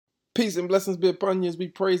Peace and blessings be upon you as we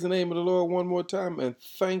praise the name of the Lord one more time and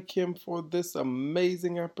thank Him for this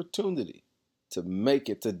amazing opportunity to make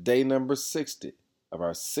it to day number 60 of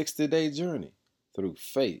our 60-day journey through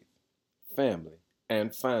faith, family,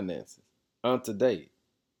 and finances. On today,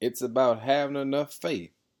 it's about having enough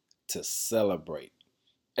faith to celebrate.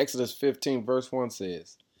 Exodus 15 verse 1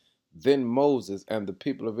 says, Then Moses and the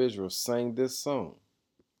people of Israel sang this song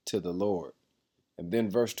to the Lord. And then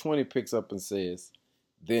verse 20 picks up and says,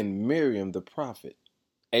 Then Miriam the prophet,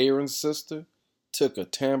 Aaron's sister, took a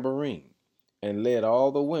tambourine and led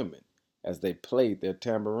all the women as they played their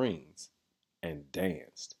tambourines and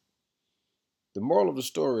danced. The moral of the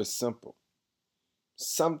story is simple.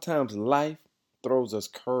 Sometimes life throws us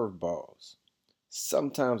curveballs.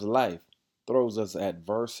 Sometimes life throws us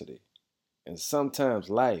adversity. And sometimes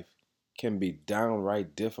life can be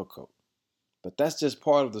downright difficult. But that's just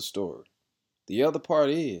part of the story. The other part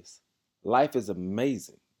is life is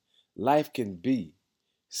amazing. Life can be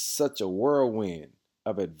such a whirlwind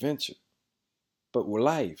of adventure. But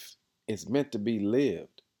life is meant to be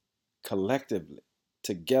lived collectively,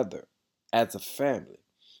 together, as a family.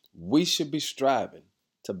 We should be striving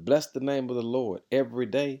to bless the name of the Lord every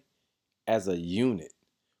day as a unit.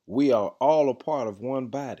 We are all a part of one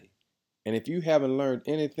body. And if you haven't learned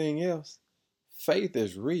anything else, faith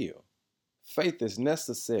is real. Faith is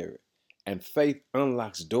necessary. And faith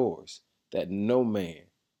unlocks doors that no man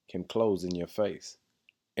can close in your face.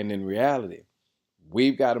 And in reality,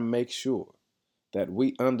 we've got to make sure that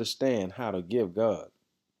we understand how to give God,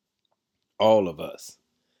 all of us.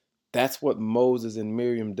 That's what Moses and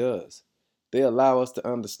Miriam does. They allow us to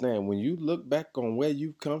understand when you look back on where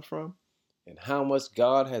you've come from and how much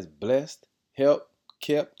God has blessed, helped,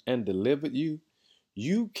 kept, and delivered you,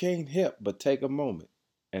 you can't help but take a moment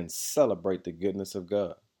and celebrate the goodness of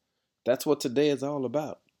God. That's what today is all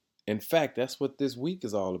about. In fact, that's what this week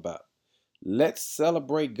is all about. Let's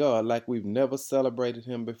celebrate God like we've never celebrated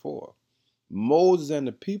Him before. Moses and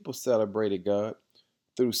the people celebrated God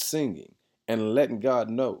through singing and letting God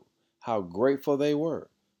know how grateful they were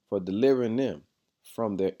for delivering them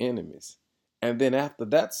from their enemies. And then after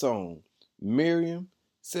that song, Miriam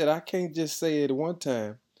said, I can't just say it one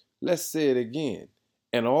time, let's say it again.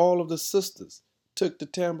 And all of the sisters took the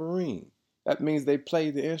tambourine. That means they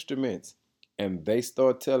played the instruments and they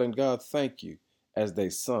started telling God thank you as they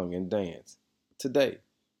sung and danced. Today,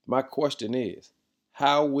 my question is,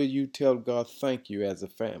 how will you tell God thank you as a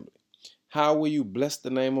family? How will you bless the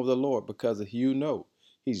name of the Lord because you know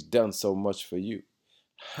He's done so much for you?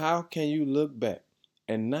 How can you look back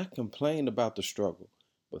and not complain about the struggle,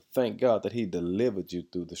 but thank God that He delivered you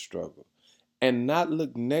through the struggle? And not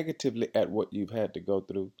look negatively at what you've had to go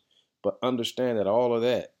through, but understand that all of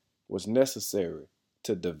that was necessary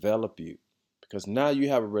to develop you. Because now you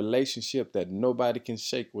have a relationship that nobody can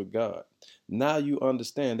shake with God. Now you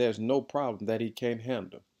understand there's no problem that He can't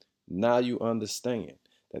handle. Now you understand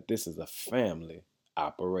that this is a family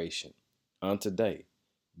operation. On today,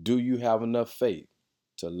 do you have enough faith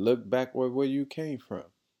to look back where you came from?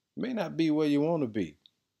 May not be where you want to be,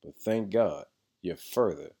 but thank God you're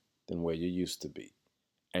further than where you used to be.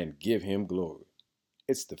 And give Him glory.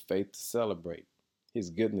 It's the faith to celebrate His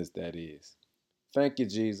goodness, that is. Thank you,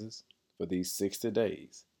 Jesus, for these 60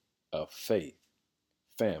 days of faith,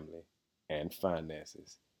 family, and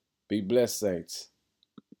finances. Be blessed, saints.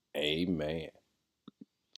 Amen.